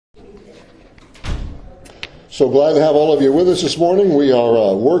So glad to have all of you with us this morning. We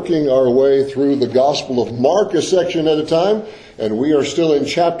are working our way through the Gospel of Mark a section at a time, and we are still in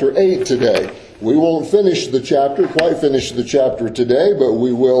chapter 8 today. We won't quite finish the chapter today, but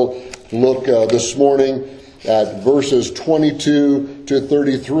we will look this morning at verses 22 to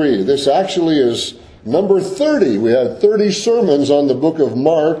 33. This actually is number 30. We had 30 sermons on the book of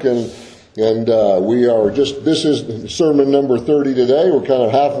Mark, and this is sermon number 30 today. We're kind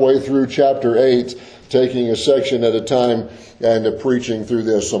of halfway through chapter 8, taking a section at a time and preaching through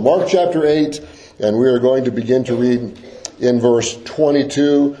this. So Mark chapter 8, and we are going to begin to read in verse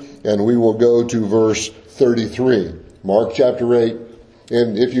 22, and we will go to verse 33. Mark chapter 8.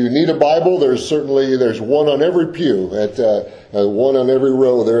 And if you need a Bible, there's one on every pew, one on every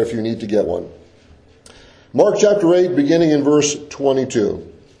row there if you need to get one. Mark chapter 8, beginning in verse 22.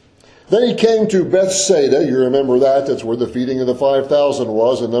 Then he came to Bethsaida. You remember that. That's where the feeding of the 5,000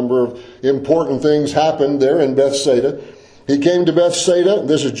 was. A number of important things happened there in Bethsaida. He came to Bethsaida.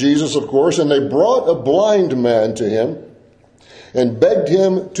 This is Jesus, of course. And they brought a blind man to him and begged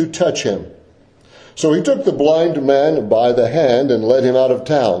him to touch him. So he took the blind man by the hand and led him out of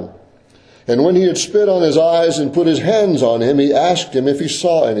town. And when he had spit on his eyes and put his hands on him, he asked him if he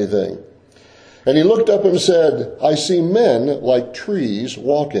saw anything. And he looked up and said, "I see men like trees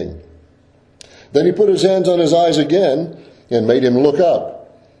walking." Then he put his hands on his eyes again and made him look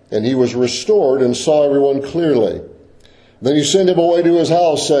up. And he was restored and saw everyone clearly. Then he sent him away to his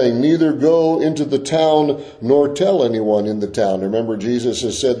house, saying, "Neither go into the town nor tell anyone in the town." Remember, Jesus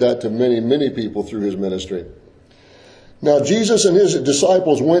has said that to many, many people through his ministry. Now Jesus and his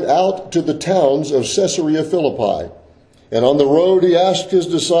disciples went out to the towns of Caesarea Philippi. And on the road he asked his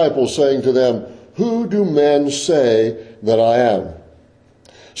disciples, saying to them, "Who do men say that I am?"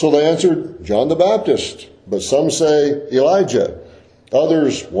 So they answered, "John the Baptist, but some say Elijah,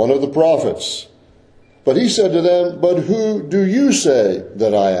 others one of the prophets." But he said to them, "But who do you say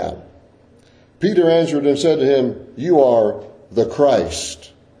that I am?" Peter answered and said to him, "You are the Christ."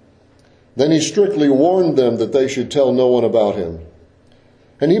 Then he strictly warned them that they should tell no one about him.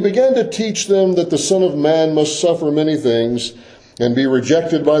 And he began to teach them that the Son of Man must suffer many things, and be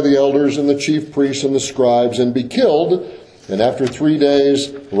rejected by the elders and the chief priests and the scribes, and be killed, and after 3 days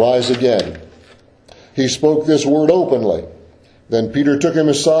rise again. He spoke this word openly. Then Peter took him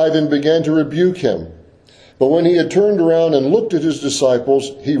aside and began to rebuke him. But when he had turned around and looked at his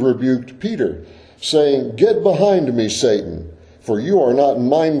disciples, he rebuked Peter, saying, "Get behind me, Satan, for you are not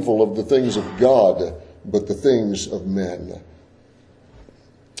mindful of the things of God, but the things of men."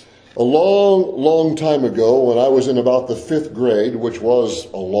 A long, long time ago, when I was in about the 5th grade, which was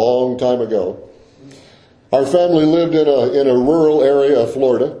a long time ago, our family lived in a rural area of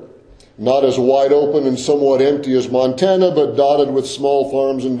Florida, not as wide open and somewhat empty as Montana, but dotted with small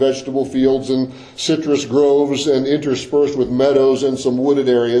farms and vegetable fields and citrus groves and interspersed with meadows and some wooded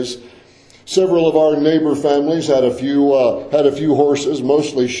areas. Several of our neighbor families had a few horses,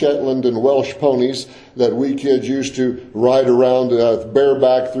 mostly Shetland and Welsh ponies, that we kids used to ride around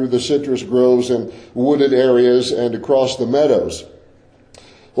bareback through the citrus groves and wooded areas and across the meadows.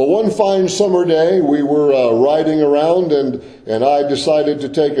 Well, one fine summer day, we were riding around, and I decided to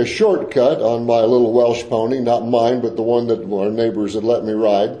take a shortcut on my little Welsh pony, not mine, but the one that our neighbors had let me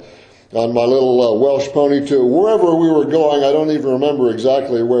ride, on my little Welsh pony to wherever we were going. I don't even remember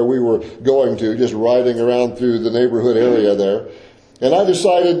exactly where we were going to, just riding around through the neighborhood area there. And I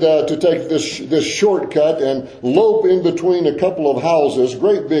decided to take this shortcut and lope in between a couple of houses,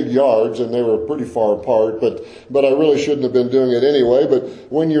 great big yards, and they were pretty far apart, but I really shouldn't have been doing it anyway. But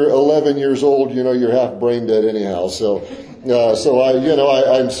when you're 11 years old, you're half brain dead anyhow. So I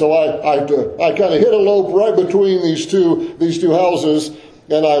kind of hit a lope right between these two houses,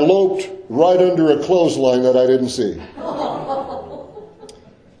 and I loped right under a clothesline that I didn't see.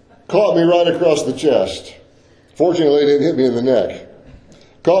 Caught me right across the chest. Fortunately, it didn't hit me in the neck.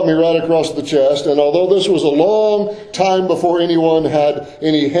 Caught me right across the chest, and although this was a long time before anyone had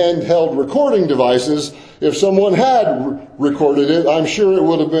any handheld recording devices, if someone had recorded it, I'm sure it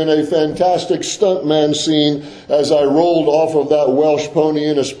would have been a fantastic stuntman scene as I rolled off of that Welsh pony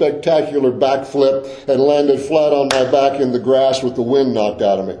in a spectacular backflip and landed flat on my back in the grass with the wind knocked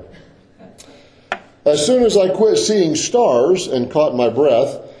out of me. As soon as I quit seeing stars and caught my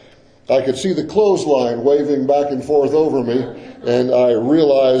breath, I could see the clothesline waving back and forth over me, and I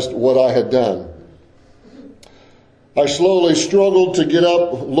realized what I had done. I slowly struggled to get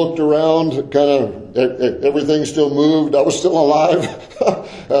up, looked around, everything still moved. I was still alive,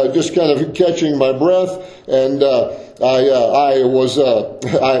 just kind of catching my breath, and I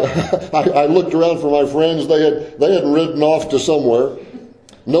looked around for my friends. They had ridden off to somewhere.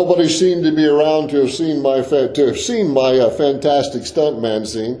 Nobody seemed to be around to have seen my fantastic stuntman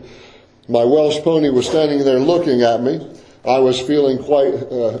scene. My Welsh pony was standing there looking at me. I was feeling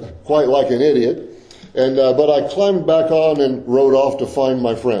quite like an idiot. But I climbed back on and rode off to find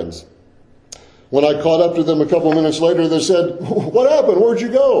my friends. When I caught up to them a couple minutes later, they said, "What happened? Where'd you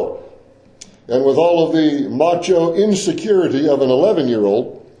go?" And with all of the macho insecurity of an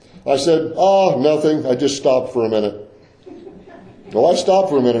 11-year-old, I said, nothing. I just stopped for a minute. Well, I stopped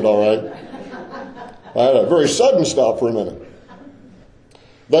for a minute, all right. I had a very sudden stop for a minute.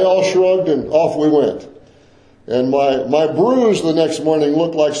 They all shrugged and off we went. And my bruise the next morning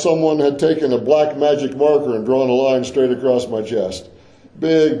looked like someone had taken a black magic marker and drawn a line straight across my chest.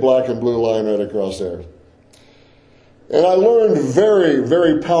 Big black and blue line right across there. And I learned very,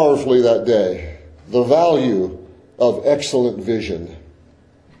 very powerfully that day the value of excellent vision.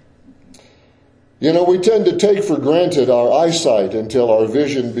 You know, we tend to take for granted our eyesight until our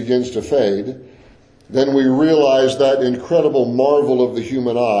vision begins to fade. Then we realize that incredible marvel of the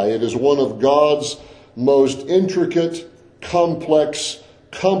human eye. It is one of God's most intricate, complex,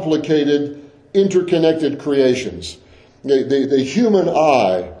 complicated, interconnected creations. The human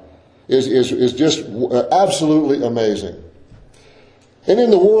eye is just absolutely amazing. And in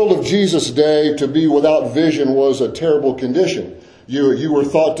the world of Jesus' day, to be without vision was a terrible condition. You were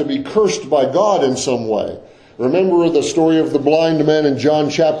thought to be cursed by God in some way. Remember the story of the blind man in John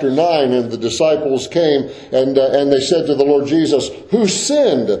chapter 9, and the disciples came and they said to the Lord Jesus, "Who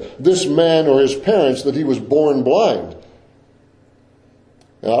sinned, this man or his parents, that he was born blind?"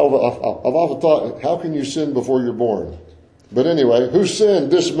 And I've often thought, how can you sin before you're born? But anyway, who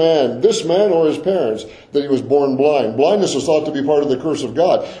sinned, this man or his parents, that he was born blind? Blindness is thought to be part of the curse of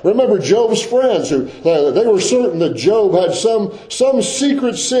God. Remember Job's friends, who they were certain that Job had some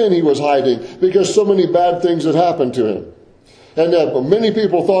secret sin he was hiding because so many bad things had happened to him. And many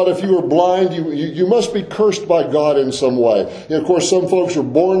people thought if you were blind, you must be cursed by God in some way. And of course, some folks were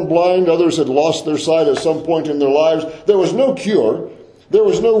born blind. Others had lost their sight at some point in their lives. There was no cure. There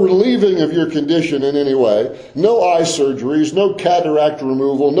was no relieving of your condition in any way. No eye surgeries, no cataract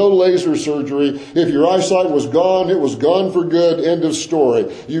removal, no laser surgery. If your eyesight was gone, it was gone for good. End of story.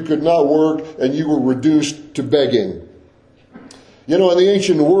 You could not work and you were reduced to begging. You know, in the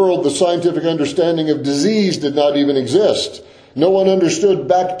ancient world, the scientific understanding of disease did not even exist. No one understood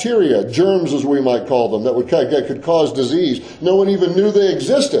bacteria, germs as we might call them, that could cause disease. No one even knew they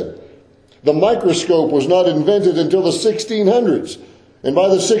existed. The microscope was not invented until the 1600s. And by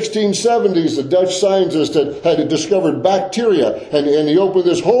the 1670s, the Dutch scientist had discovered bacteria, and he opened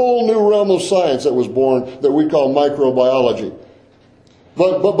this whole new realm of science that was born that we call microbiology.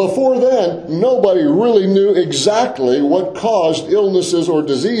 But before then, nobody really knew exactly what caused illnesses or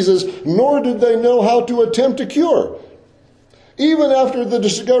diseases, nor did they know how to attempt a cure. Even after the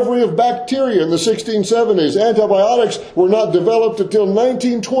discovery of bacteria in the 1670s, antibiotics were not developed until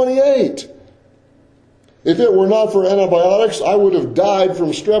 1928. If it were not for antibiotics, I would have died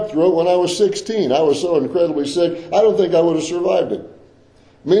from strep throat when I was 16. I was so incredibly sick, I don't think I would have survived it.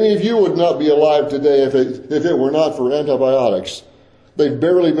 Many of you would not be alive today if it were not for antibiotics. They've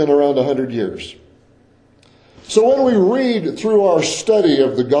barely been around 100 years. So when we read through our study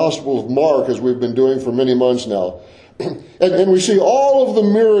of the Gospel of Mark, as we've been doing for many months now, and we see all of the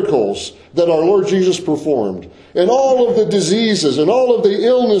miracles that our Lord Jesus performed, and all of the diseases and all of the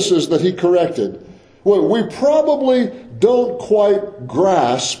illnesses that he corrected, well, we probably don't quite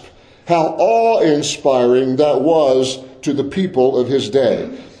grasp how awe-inspiring that was to the people of his day.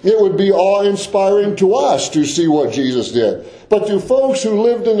 It would be awe-inspiring to us to see what Jesus did. But to folks who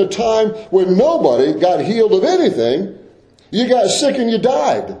lived in a time when nobody got healed of anything, you got sick and you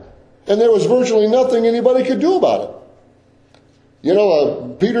died. And there was virtually nothing anybody could do about it. You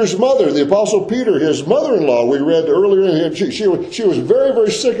know, Peter's mother, the Apostle Peter, his mother-in-law, we read earlier, she was very, very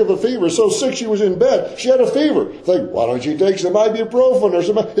sick of a fever. So sick she was in bed. She had a fever. Think, why don't you take some ibuprofen or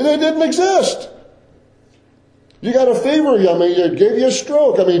something? It didn't exist. You got a fever. I mean, it gave you a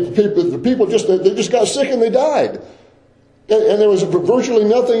stroke. I mean, people just got sick and they died. And there was virtually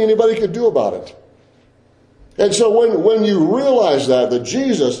nothing anybody could do about it. And so when you realize that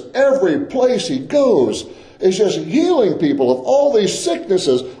Jesus, every place he goes, is just healing people of all these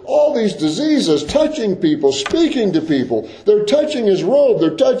sicknesses, all these diseases, touching people, speaking to people. They're touching his robe.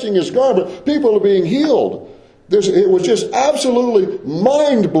 They're touching his garment. People are being healed. It was just absolutely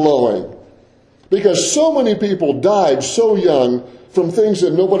mind-blowing because so many people died so young from things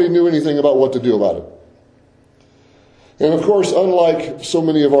that nobody knew anything about what to do about it. And of course, unlike so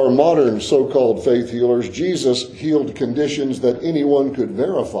many of our modern so-called faith healers, Jesus healed conditions that anyone could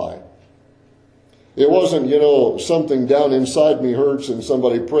verify. It wasn't, something down inside me hurts and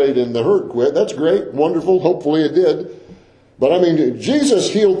somebody prayed and the hurt quit. That's great, wonderful, hopefully it did. But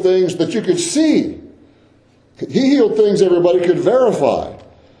Jesus healed things that you could see. He healed things everybody could verify.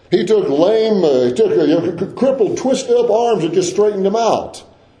 He took crippled, twisted up arms and just straightened them out.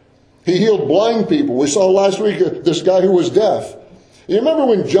 He healed blind people. We saw last week this guy who was deaf. You remember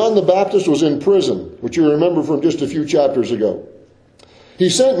when John the Baptist was in prison, which you remember from just a few chapters ago? He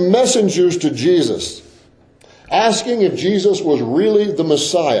sent messengers to Jesus, asking if Jesus was really the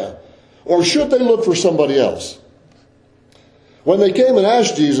Messiah, or should they look for somebody else? When they came and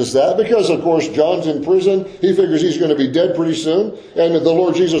asked Jesus that, because of course John's in prison, he figures he's going to be dead pretty soon, and the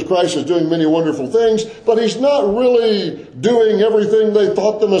Lord Jesus Christ is doing many wonderful things, but he's not really doing everything they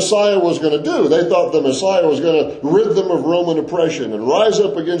thought the Messiah was going to do. They thought the Messiah was going to rid them of Roman oppression and rise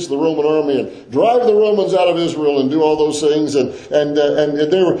up against the Roman army and drive the Romans out of Israel and do all those things. And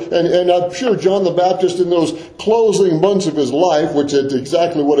I'm sure John the Baptist, in those closing months of his life, which is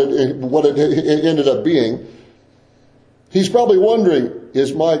exactly what it ended up being, he's probably wondering,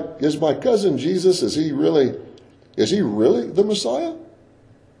 is my cousin Jesus, is he really the Messiah?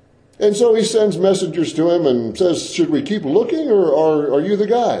 And so he sends messengers to him and says, should we keep looking, or are you the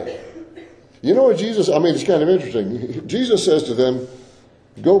guy? You know what Jesus, it's kind of interesting. Jesus says to them,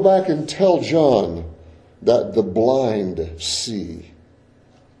 go back and tell John that the blind see.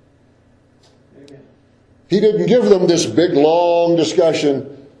 Amen. He didn't give them this big, long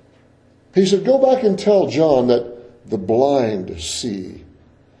discussion. He said, go back and tell John that the blind see,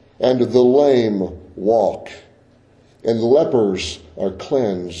 and the lame walk, and lepers are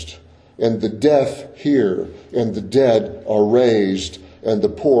cleansed, and the deaf hear, and the dead are raised, and the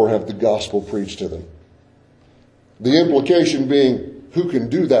poor have the gospel preached to them. The implication being, who can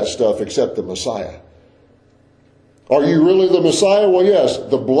do that stuff except the Messiah? Are you really the Messiah? Well, yes,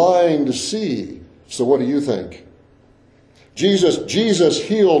 the blind see. So what do you think? Jesus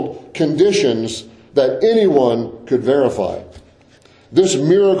healed conditions that anyone could verify. This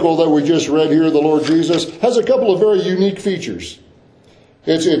miracle that we just read here, the Lord Jesus, has a couple of very unique features.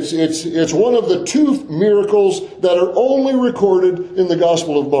 It's one of the two miracles that are only recorded in the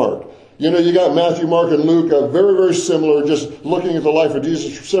Gospel of Mark. You got Matthew, Mark, and Luke, very, very similar, just looking at the life of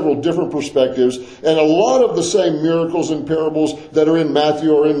Jesus from several different perspectives, and a lot of the same miracles and parables that are in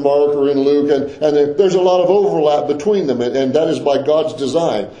Matthew or in Mark or in Luke, and there's a lot of overlap between them, and that is by God's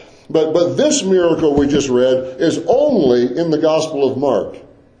design. But this miracle we just read is only in the Gospel of Mark.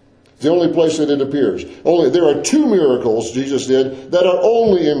 It's the only place that it appears. There are two miracles Jesus did that are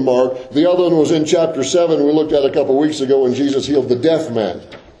only in Mark. The other one was in chapter 7 we looked at a couple of weeks ago when Jesus healed the deaf man.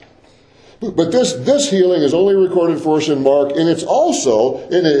 But this healing is only recorded for us in Mark, and it's also,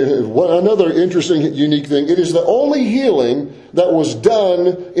 another interesting, unique thing, it is the only healing that was done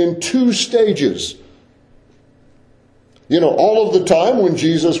in two stages. All of the time when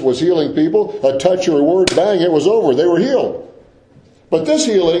Jesus was healing people, a touch or a word, bang, it was over. They were healed. But this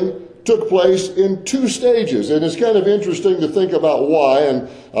healing took place in two stages. And it's kind of interesting to think about why. And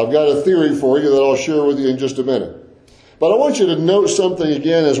I've got a theory for you that I'll share with you in just a minute. But I want you to note something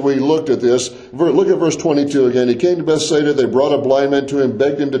again as we looked at this. Look at verse 22 again. He came to Bethsaida. They brought a blind man to him,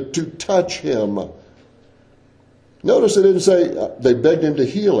 begged him to touch him. Notice it didn't say they begged him to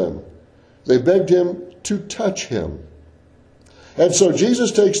heal him. They begged him to touch him. And so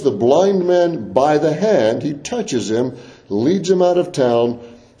Jesus takes the blind man by the hand, he touches him, leads him out of town,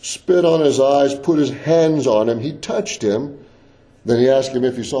 spit on his eyes, put his hands on him, he touched him, then he asked him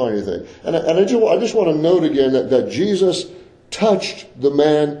if he saw anything. And I just want to note again that Jesus touched the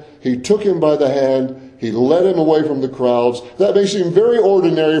man, he took him by the hand, he led him away from the crowds. That may seem very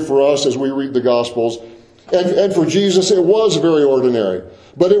ordinary for us as we read the Gospels, and for Jesus it was very ordinary,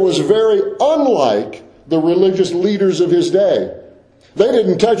 but it was very unlike the religious leaders of his day. They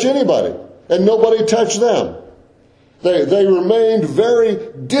didn't touch anybody, and nobody touched them. They remained very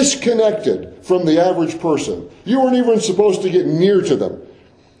disconnected from the average person. You weren't even supposed to get near to them.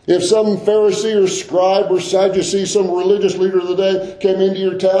 If some Pharisee or scribe or Sadducee, some religious leader of the day, came into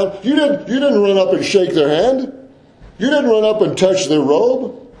your town, you didn't run up and shake their hand. You didn't run up and touch their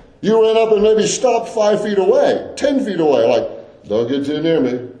robe. You ran up and maybe stopped 5 feet away, 10 feet away, like, don't get too near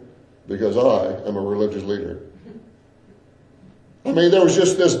me, because I am a religious leader. There was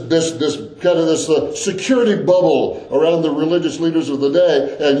just this security bubble around the religious leaders of the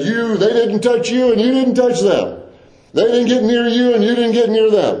day, and they didn't touch you and you didn't touch them. They didn't get near you and you didn't get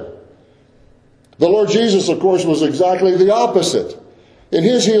near them. The Lord Jesus, of course, was exactly the opposite. In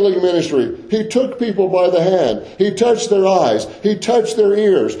his healing ministry, he took people by the hand. He touched their eyes. He touched their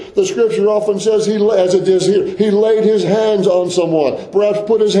ears. The scripture often says, as it is here, he laid his hands on someone, perhaps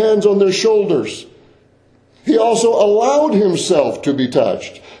put his hands on their shoulders. He also allowed himself to be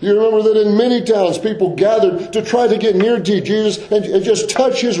touched. You remember that in many towns people gathered to try to get near to Jesus and just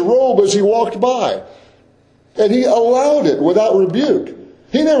touch his robe as he walked by. And he allowed it without rebuke.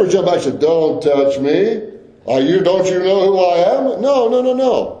 He never jumped back and said, "Don't touch me. Don't you know who I am?"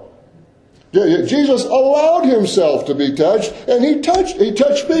 No. Jesus allowed himself to be touched, and he touched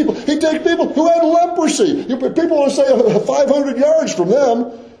people. He touched people who had leprosy. People want to say 500 yards from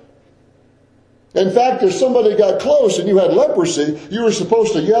them. In fact, if somebody got close and you had leprosy, you were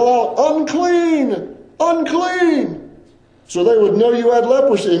supposed to yell out, "Unclean! Unclean!" So they would know you had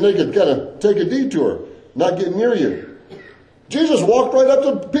leprosy and they could kind of take a detour, not get near you. Jesus walked right up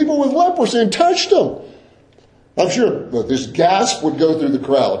to people with leprosy and touched them. I'm sure this gasp would go through the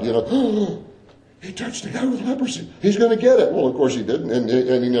crowd, He touched the guy with leprosy. He's going to get it. Well, of course he didn't,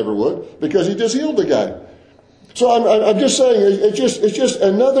 and he never would, because he just healed the guy. So I'm just saying, it's just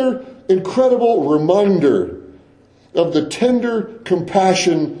another incredible reminder of the tender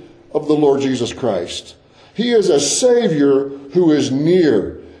compassion of the Lord Jesus Christ. He is a Savior who is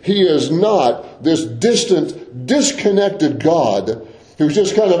near. He is not this distant, disconnected God who's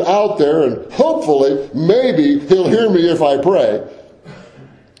just kind of out there and hopefully, maybe, he'll hear me if I pray.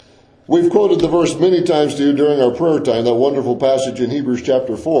 We've quoted the verse many times to you during our prayer time, that wonderful passage in Hebrews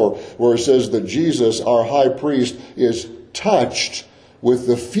chapter 4, where it says that Jesus, our high priest, is touched with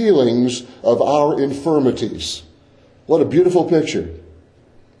the feelings of our infirmities. What a beautiful picture.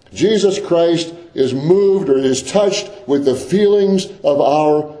 Jesus Christ is moved or is touched with the feelings of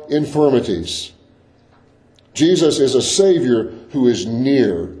our infirmities. Jesus is a Savior who is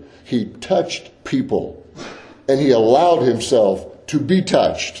near. He touched people, and he allowed himself to be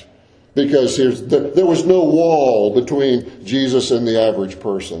touched, because there was no wall between Jesus and the average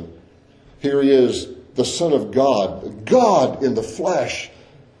person. Here he is, the Son of God, God in the flesh.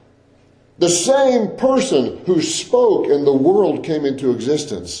 The same person who spoke and the world came into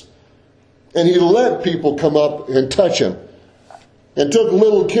existence. And he let people come up and touch him. And took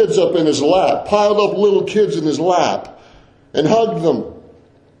little kids up in his lap, piled up little kids in his lap, and hugged them.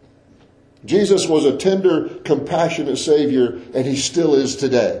 Jesus was a tender, compassionate Savior, and he still is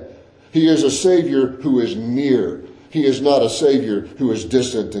today. He is a Savior who is near. He is not a Savior who is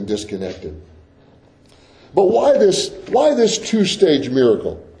distant and disconnected. But why this two-stage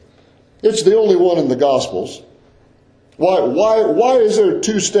miracle? It's the only one in the Gospels. Why is there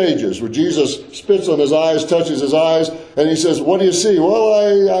two stages where Jesus spits on his eyes, touches his eyes, and he says, "What do you see?" "Well,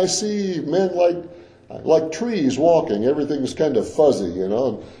 I see men like trees walking. Everything's kind of fuzzy,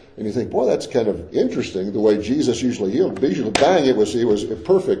 And you think, boy, that's kind of interesting, the way Jesus usually healed. Usually, bang, it was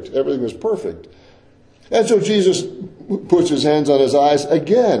perfect. Everything was perfect. And so Jesus puts his hands on his eyes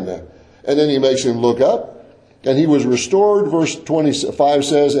again, and then he makes him look up, and he was restored. Verse 25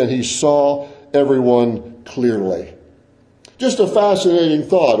 says, and he saw everyone clearly. Just a fascinating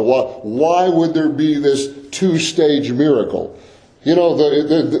thought. Why would there be this two-stage miracle?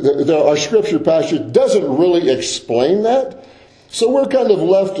 Our scripture passage doesn't really explain that. So we're kind of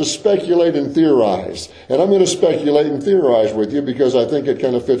left to speculate and theorize. And I'm going to speculate and theorize with you because I think it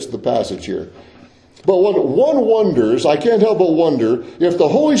kind of fits the passage here. But one wonders, I can't help but wonder, if the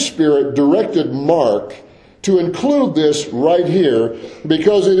Holy Spirit directed Mark to include this right here,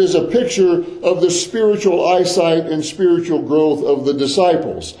 because it is a picture of the spiritual eyesight and spiritual growth of the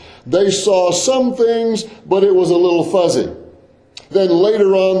disciples. They saw some things, but it was a little fuzzy. Then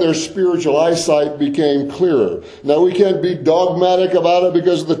later on, their spiritual eyesight became clearer. Now, we can't be dogmatic about it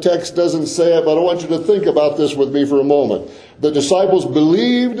because the text doesn't say it, but I want you to think about this with me for a moment. The disciples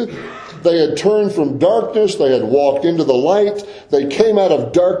believed. They had turned from darkness. They had walked into the light. They came out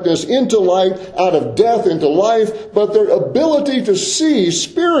of darkness into light, out of death into life. But their ability to see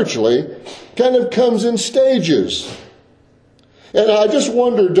spiritually kind of comes in stages. And I just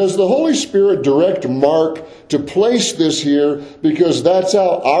wonder, does the Holy Spirit direct Mark to place this here because that's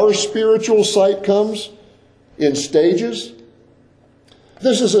how our spiritual sight comes? In stages?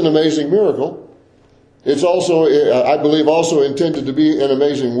 This is an amazing miracle. It's also, I believe, also intended to be an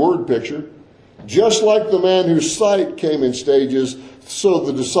amazing word picture. Just like the man whose sight came in stages, so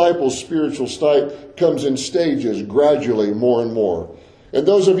the disciples' spiritual sight comes in stages, gradually, more and more. And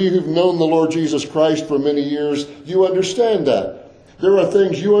those of you who've known the Lord Jesus Christ for many years, you understand that. There are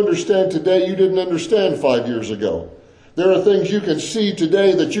things you understand today you didn't understand 5 years ago. There are things you can see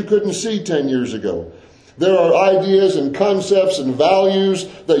today that you couldn't see 10 years ago. There are ideas and concepts and values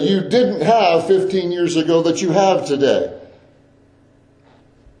that you didn't have 15 years ago that you have today.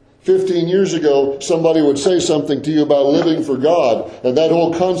 15 years ago, somebody would say something to you about living for God, and that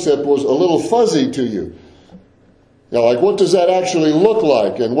whole concept was a little fuzzy to you. Like, what does that actually look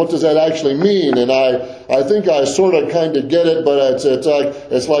like, and what does that actually mean? And I think I sort of kind of get it, but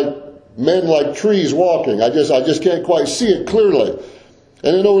it's like men like trees walking. I just can't quite see it clearly.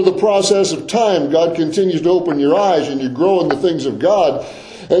 And then over the process of time, God continues to open your eyes, and you grow in the things of God.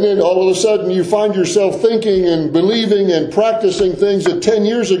 And then all of a sudden you find yourself thinking and believing and practicing things that 10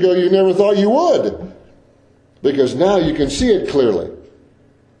 years ago you never thought you would. Because now you can see it clearly.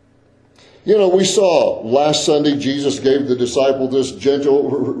 We saw last Sunday Jesus gave the disciples this gentle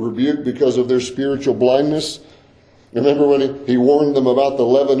rebuke because of their spiritual blindness. Remember when he warned them about the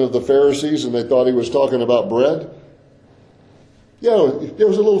leaven of the Pharisees and they thought he was talking about bread? It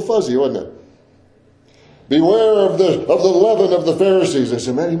was a little fuzzy, wasn't it? Beware of the leaven of the Pharisees. They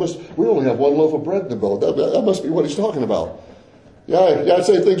said, man, we only have one loaf of bread in the boat. That must be what he's talking about. I'd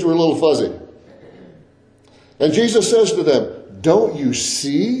say things were a little fuzzy. And Jesus says to them, don't you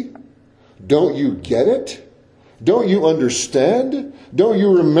see? Don't you get it? Don't you understand? Don't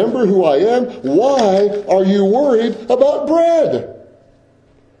you remember who I am? Why are you worried about bread?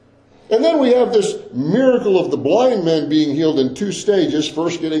 And then we have this miracle of the blind man being healed in two stages.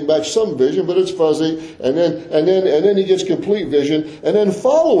 First getting back some vision, but it's fuzzy. And then he gets complete vision. And then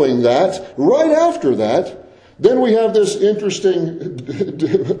following that, right after that, then we have this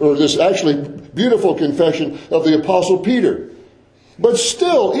interesting, or this actually beautiful confession of the Apostle Peter. But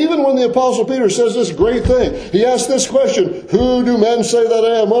still, even when the Apostle Peter says this great thing, he asks this question, who do men say that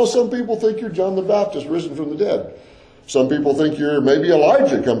I am? Well, some people think you're John the Baptist risen from the dead. Some people think you're maybe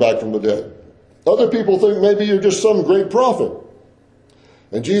Elijah come back from the dead. Other people think maybe you're just some great prophet.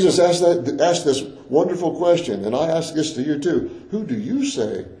 And Jesus asked this wonderful question, and I ask this to you too. Who do you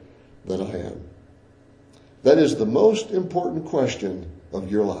say that I am? That is the most important question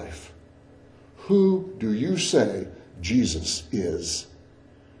of your life. Who do you say Jesus is?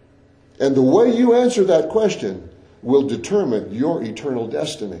 And the way you answer that question will determine your eternal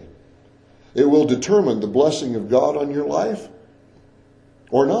destiny. It will determine the blessing of God on your life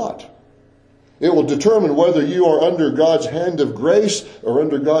or not. It will determine whether you are under God's hand of grace or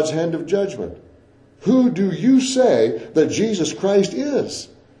under God's hand of judgment. Who do you say that Jesus Christ is?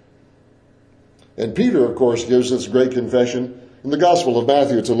 And Peter, of course, gives this great confession. In the Gospel of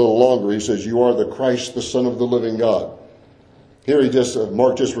Matthew, it's a little longer. He says, you are the Christ, the Son of the living God. Here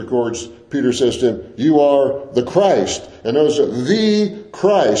Mark just records, Peter says to him, you are the Christ. And notice, the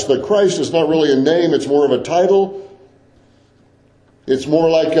Christ. The Christ is not really a name, it's more of a title. It's more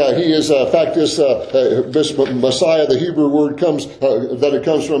like he is, in fact, this Messiah, the Hebrew word that it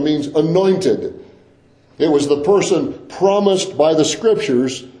comes from means anointed. It was the person promised by the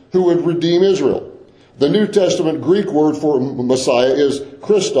Scriptures who would redeem Israel. The New Testament Greek word for Messiah is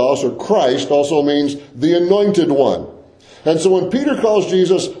Christos, or Christ, also means the anointed one. And so when Peter calls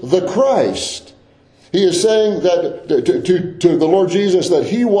Jesus the Christ, he is saying that to the Lord Jesus that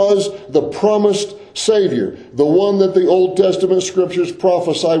he was the promised Savior, the one that the Old Testament Scriptures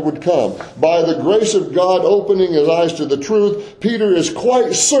prophesied would come. By the grace of God opening his eyes to the truth, Peter is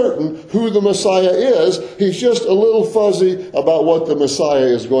quite certain who the Messiah is. He's just a little fuzzy about what the Messiah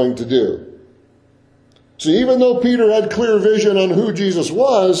is going to do. So even though Peter had clear vision on who Jesus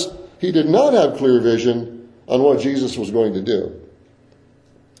was, he did not have clear vision on what Jesus was going to do.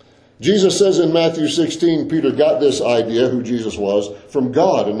 Jesus says in Matthew 16, Peter got this idea, who Jesus was, from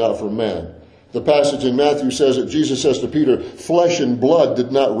God and not from man. The passage in Matthew says that Jesus says to Peter, flesh and blood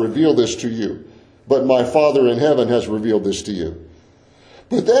did not reveal this to you, but my Father in heaven has revealed this to you.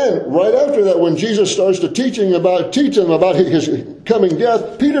 But then, right after that, when Jesus starts to teach him about his coming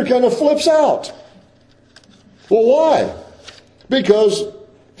death, Peter kind of flips out. Well, why? Because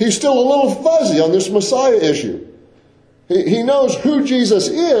he's still a little fuzzy on this Messiah issue. He knows who Jesus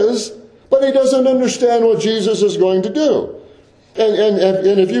is, but he doesn't understand what Jesus is going to do.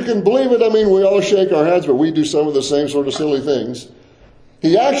 And if you can believe it, I mean, we all shake our heads, but we do some of the same sort of silly things.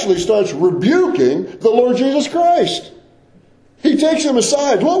 He actually starts rebuking the Lord Jesus Christ. He takes him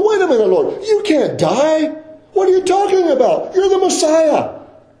aside. Well, wait a minute, Lord. You can't die. What are you talking about? You're the Messiah.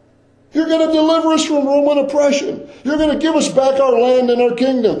 You're going to deliver us from Roman oppression. You're going to give us back our land and our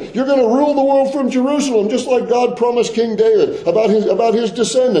kingdom. You're going to rule the world from Jerusalem, just like God promised King David about his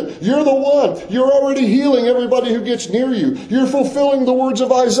descendant. You're the one. You're already healing everybody who gets near you. You're fulfilling the words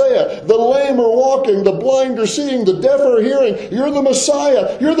of Isaiah. The lame are walking, the blind are seeing, the deaf are hearing. You're the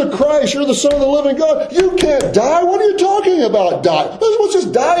Messiah. You're the Christ. You're the Son of the living God. You can't die. What are you talking about? Die? What's this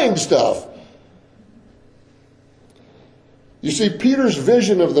dying stuff? You see, Peter's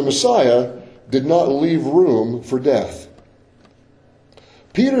vision of the Messiah did not leave room for death.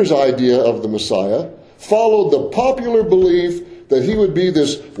 Peter's idea of the Messiah followed the popular belief that he would be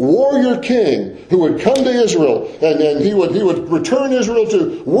this warrior king who would come to Israel, and he would return Israel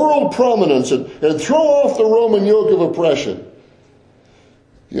to world prominence and throw off the Roman yoke of oppression.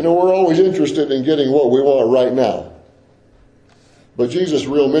 You know, we're always interested in getting what we want right now. But Jesus'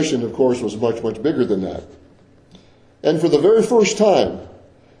 real mission, of course, was much, much bigger than that. And for the very first time,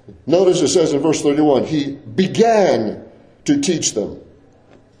 notice it says in verse 31, he began to teach them.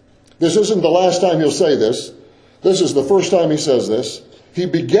 This isn't the last time he'll say this. This is the first time he says this. He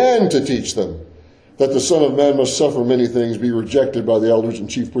began to teach them that the Son of Man must suffer many things, be rejected by the elders and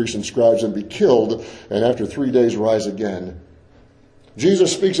chief priests and scribes, and be killed, and after 3 days rise again.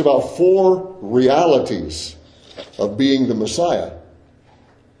 Jesus speaks about 4 realities of being the Messiah.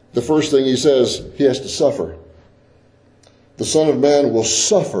 The first thing he says, he has to suffer. The Son of Man will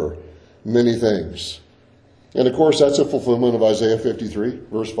suffer many things. And of course, that's a fulfillment of Isaiah 53,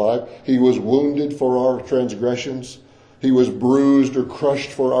 verse 5. He was wounded for our transgressions. He was bruised or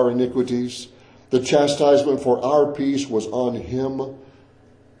crushed for our iniquities. The chastisement for our peace was on him.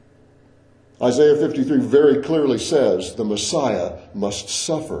 Isaiah 53 very clearly says the Messiah must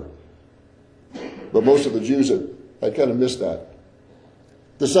suffer. But most of the Jews had kind of missed that.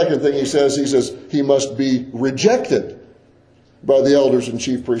 The second thing he says he must be rejected by the elders and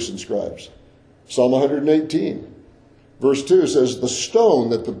chief priests and scribes. Psalm 118, verse 2 says, the stone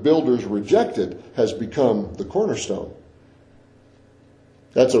that the builders rejected has become the cornerstone.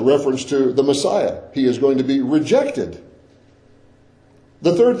 That's a reference to the Messiah. He is going to be rejected.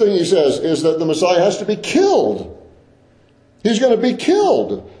 The third thing he says is that the Messiah has to be killed. He's going to be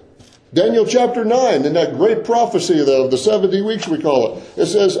killed. Daniel chapter 9, in that great prophecy of the 70 weeks we call it, it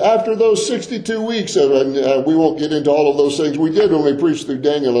says after those 62 weeks, and we won't get into all of those things we did when we preached through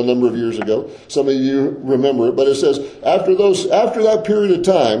Daniel a number of years ago. Some of you remember it, but it says after that period of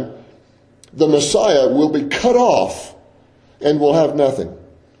time, the Messiah will be cut off and will have nothing.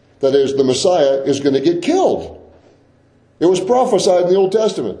 That is, the Messiah is going to get killed. It was prophesied in the Old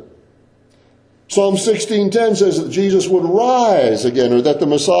Testament. Psalm 16:10 says that Jesus would rise again, or that the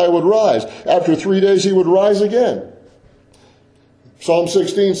Messiah would rise. After 3 days, he would rise again. Psalm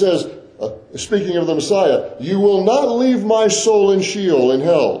 16 says, speaking of the Messiah, you will not leave my soul in Sheol, in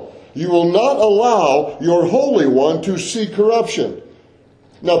hell. You will not allow your Holy One to see corruption.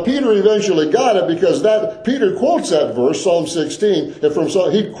 Now, Peter eventually got it because Peter quotes that verse, Psalm 16,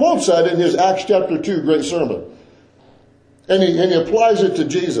 and he quotes that in his Acts chapter 2 great sermon. And he applies it to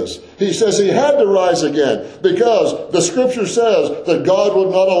Jesus. He says he had to rise again because the scripture says that God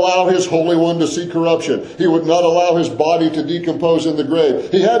would not allow his Holy One to see corruption. He would not allow his body to decompose in the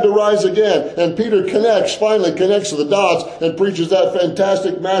grave. He had to rise again. And Peter finally connects the dots and preaches that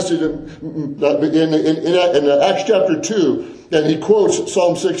fantastic message in Acts chapter 2. And he quotes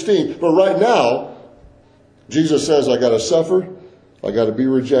Psalm 16. But right now, Jesus says, I got to suffer, I got to be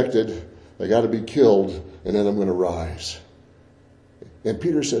rejected, I got to be killed, and then I'm going to rise. And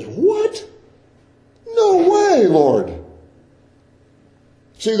Peter says, what? No way, Lord.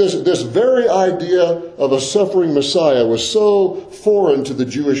 See, this very idea of a suffering Messiah was so foreign to the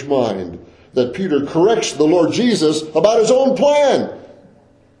Jewish mind that Peter corrects the Lord Jesus about his own plan.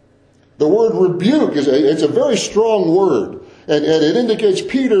 The word rebuke it's a very strong word. And it indicates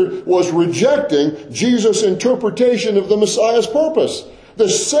Peter was rejecting Jesus' interpretation of the Messiah's purpose. The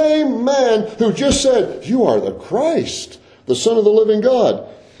same man who just said, you are the Christ, the Son of the living God.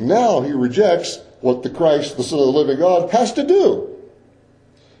 Now he rejects what the Christ, the Son of the living God, has to do.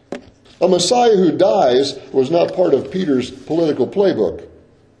 A Messiah who dies was not part of Peter's political playbook.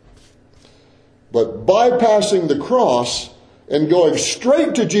 But bypassing the cross and going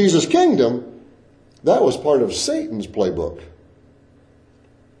straight to Jesus' kingdom, that was part of Satan's playbook.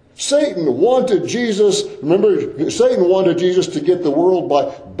 Satan wanted Jesus to get the world by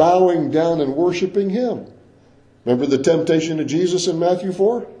bowing down and worshiping him. Remember the temptation of Jesus in Matthew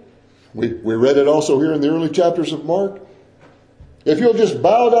 4? We read it also here in the early chapters of Mark. If you'll just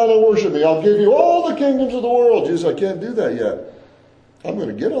bow down and worship me, I'll give you all the kingdoms of the world. Jesus, I can't do that yet. I'm going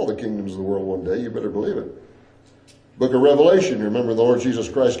to get all the kingdoms of the world one day. You better believe it. Book of Revelation, you remember the Lord Jesus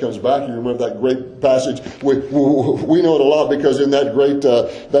Christ comes back. You remember that great passage. We know it a lot because in that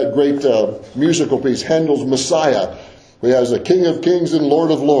great musical piece, Handel's Messiah, he has a King of Kings and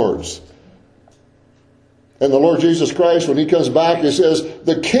Lord of Lords. And the Lord Jesus Christ, when he comes back, he says,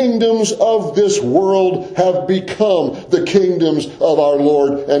 the kingdoms of this world have become the kingdoms of our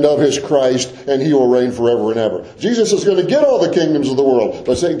Lord and of his Christ, and he will reign forever and ever. Jesus is going to get all the kingdoms of the world.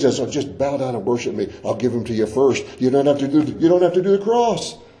 But Satan says, oh, just bow down and worship me. I'll give them to you first. You don't have to do the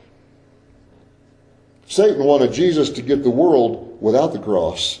cross. Satan wanted Jesus to get the world without the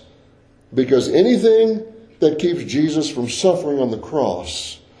cross. Because anything that keeps Jesus from suffering on the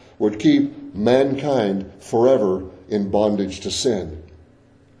cross would keep mankind forever in bondage to sin.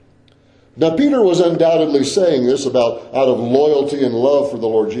 Now, Peter was undoubtedly saying this out of loyalty and love for the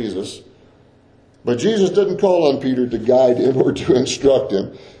Lord Jesus. But Jesus didn't call on Peter to guide him or to instruct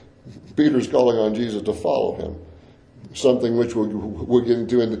him. Peter's calling on Jesus to follow him. Something which we'll get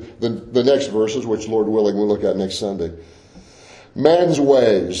into in the next verses, which, Lord willing, we'll look at next Sunday. Man's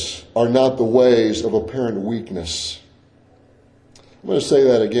ways are not the ways of apparent weakness. I'm going to say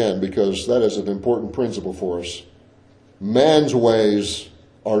that again because that is an important principle for us. Man's ways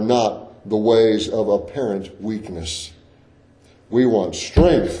are not the ways of apparent weakness. We want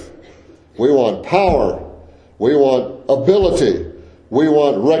strength. We want power. We want ability. We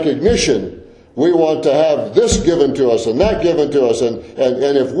want recognition. We want to have this given to us and that given to us. And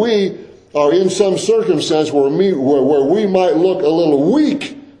if we are in some circumstance where we might look a little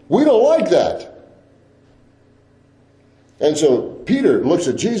weak, we don't like that. And so Peter looks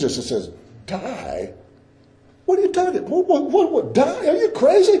at Jesus and says, die? What are you talking about? What, die? Are you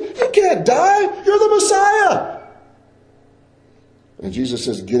crazy? You can't die. You're the Messiah. And Jesus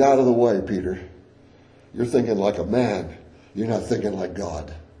says, get out of the way, Peter. You're thinking like a man. You're not thinking like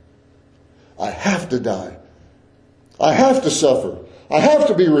God. I have to die. I have to suffer. I have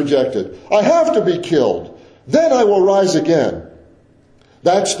to be rejected. I have to be killed. Then I will rise again.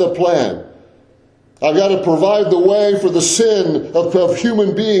 That's the plan. I've got to provide the way for the sin of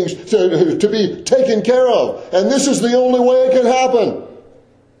human beings to be taken care of. And this is the only way it can happen.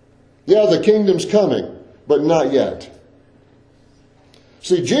 Yeah, the kingdom's coming, but not yet.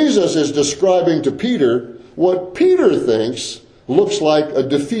 See, Jesus is describing to Peter what Peter thinks looks like a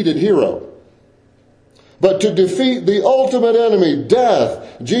defeated hero. But to defeat the ultimate enemy,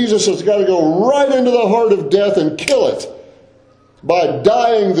 death, Jesus has got to go right into the heart of death and kill it by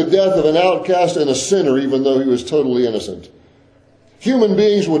dying the death of an outcast and a sinner, even though he was totally innocent. Human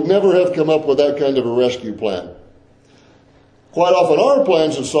beings would never have come up with that kind of a rescue plan. Quite often our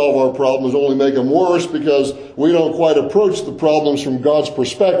plans to solve our problems only make them worse because we don't quite approach the problems from God's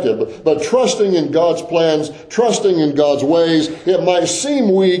perspective. But trusting in God's plans, trusting in God's ways, it might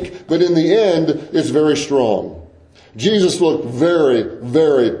seem weak, but in the end, it's very strong. Jesus looked very,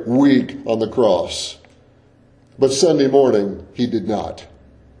 very weak on the cross. But Sunday morning, he did not.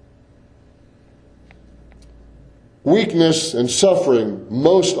 Weakness and suffering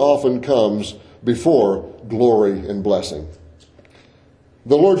most often comes before glory and blessing.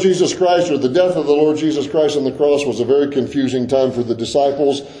 The Lord Jesus Christ, or the death of the Lord Jesus Christ on the cross, was a very confusing time for the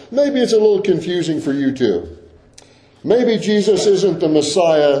disciples. Maybe it's a little confusing for you too. Maybe Jesus isn't the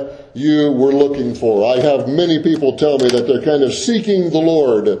Messiah you were looking for. I have many people tell me that they're kind of seeking the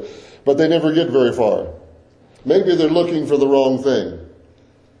Lord, but they never get very far. Maybe they're looking for the wrong thing.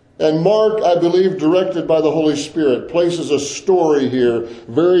 And Mark, I believe, directed by the Holy Spirit, places a story here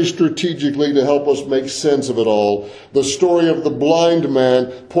very strategically to help us make sense of it all. The story of the blind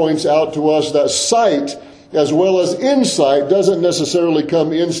man points out to us that sight as well as insight doesn't necessarily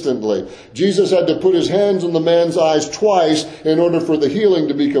come instantly. Jesus had to put his hands on the man's eyes twice in order for the healing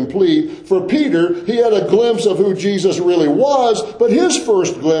to be complete. For Peter, he had a glimpse of who Jesus really was, but his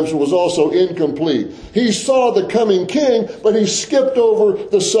first glimpse was also incomplete. He saw the coming king, but he skipped over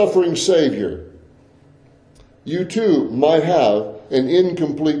the suffering Savior. You too might have an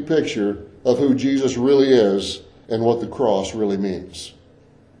incomplete picture of who Jesus really is and what the cross really means.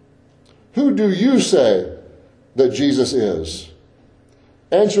 Who do you say that Jesus is?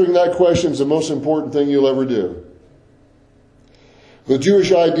 Answering that question is the most important thing you'll ever do. The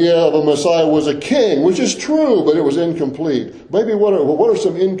Jewish idea of a Messiah was a king, which is true, but it was incomplete. Maybe what are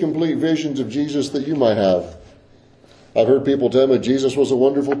some incomplete visions of Jesus that you might have? I've heard people tell me Jesus was a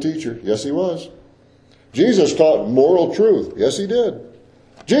wonderful teacher. Yes, he was. Jesus taught moral truth. Yes, he did.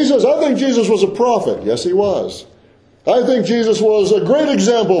 I think Jesus was a prophet. Yes, he was. I think Jesus was a great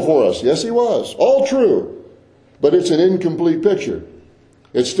example for us. Yes, he was. All true. But it's an incomplete picture.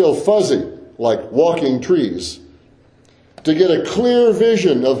 It's still fuzzy, like walking trees. To get a clear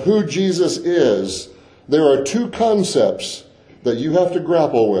vision of who Jesus is, there are two concepts that you have to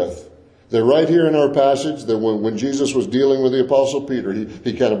grapple with. They're right here in our passage. That when Jesus was dealing with the Apostle Peter,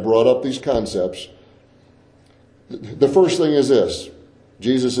 he kind of brought up these concepts. The first thing is this: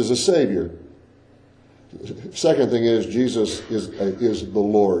 Jesus is a Savior. Second thing is Jesus is the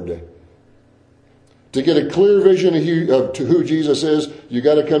Lord. To get a clear vision of who Jesus is, you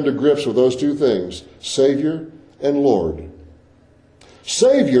got to come to grips with those two things: Savior and Lord.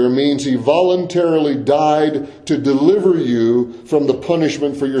 Savior means he voluntarily died to deliver you from the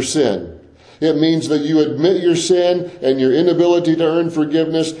punishment for your sin. It means that you admit your sin and your inability to earn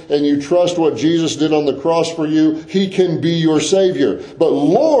forgiveness, and you trust what Jesus did on the cross for you. He can be your Savior. But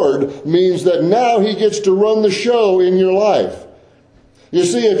Lord means that now He gets to run the show in your life. You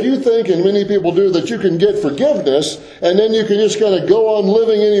see, if you think, and many people do, that you can get forgiveness, and then you can just kind of go on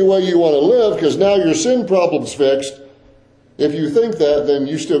living any way you want to live because now your sin problem's fixed, if you think that, then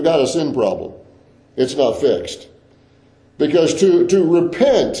you still got a sin problem. It's not fixed. Because to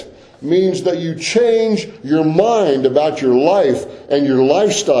repent means that you change your mind about your life and your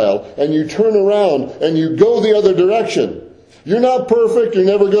lifestyle, and you turn around and you go the other direction. You're not perfect, you're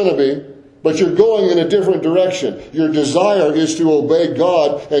never going to be, but you're going in a different direction. Your desire is to obey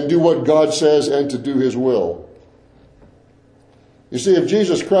God and do what God says and to do His will. You see, if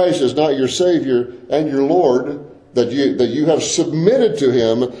Jesus Christ is not your Savior and your Lord, that you have submitted to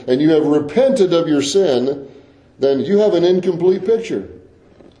Him and you have repented of your sin, then you have an incomplete picture.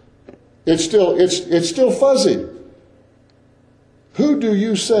 It's still fuzzy. Who do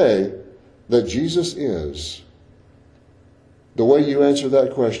you say that Jesus is? The way you answer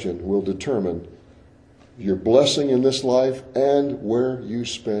that question will determine your blessing in this life and where you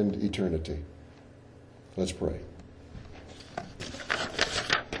spend eternity. Let's pray.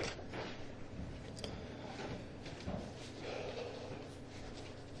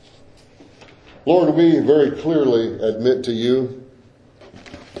 Lord, we very clearly admit to you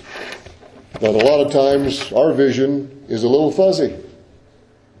that a lot of times our vision is a little fuzzy.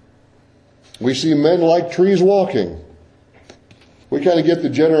 We see men like trees walking. We kind of get the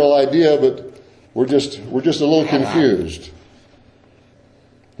general idea, but we're just a little confused.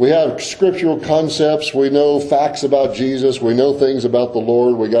 We have scriptural concepts. We know facts about Jesus. We know things about the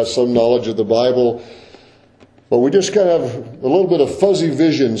Lord. We got some knowledge of the Bible. But we just kind of have a little bit of fuzzy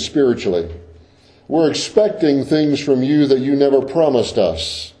vision spiritually. We're expecting things from you that you never promised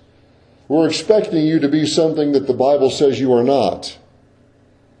us. We're expecting you to be something that the Bible says you are not.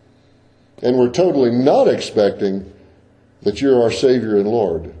 And we're totally not expecting that you're our Savior and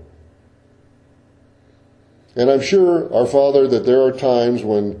Lord. And I'm sure, our Father, that there are times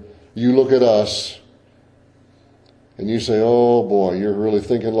when you look at us and you say, oh boy, you're really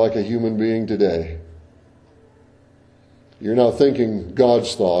thinking like a human being today. You're not thinking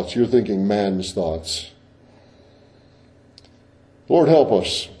God's thoughts, you're thinking man's thoughts. Lord, help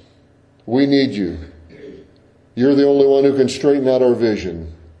us. We need you. You're the only one who can straighten out our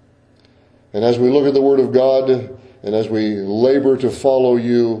vision. And as we look at the Word of God, and as we labor to follow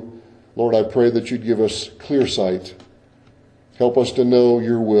you, Lord, I pray that you'd give us clear sight. Help us to know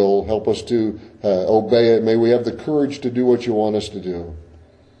your will. Help us to obey it. May we have the courage to do what you want us to do.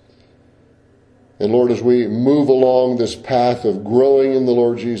 And Lord, as we move along this path of growing in the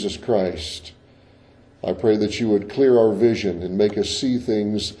Lord Jesus Christ, I pray that you would clear our vision and make us see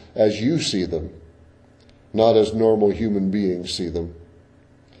things as you see them, not as normal human beings see them.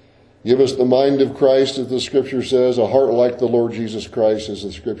 Give us the mind of Christ, as the Scripture says, a heart like the Lord Jesus Christ, as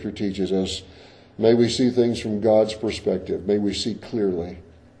the Scripture teaches us. May we see things from God's perspective. May we see clearly.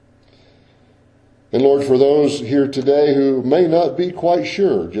 And Lord, for those here today who may not be quite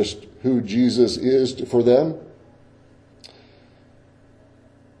sure just who Jesus is for them,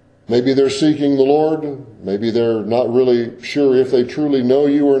 maybe they're seeking the Lord. Maybe they're not really sure if they truly know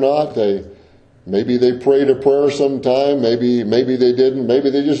you or not. Maybe they prayed a prayer sometime. Maybe they didn't.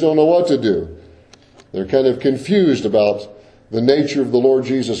 Maybe they just don't know what to do. They're kind of confused about the nature of the Lord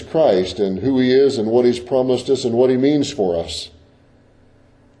Jesus Christ and who He is and what He's promised us and what He means for us.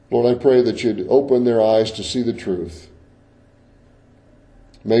 Lord, I pray that you'd open their eyes to see the truth.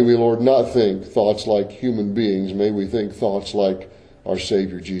 May we, Lord, not think thoughts like human beings. May we think thoughts like our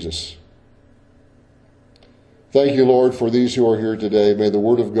Savior Jesus. Thank you, Lord, for these who are here today. May the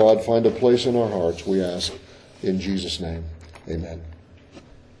Word of God find a place in our hearts, we ask, in Jesus' name. Amen.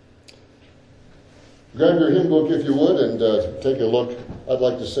 Grab your hymn book, if you would, and take a look. I'd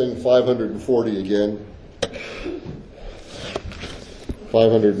like to sing 540 again.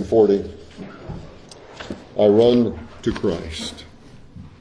 540. I run to Christ.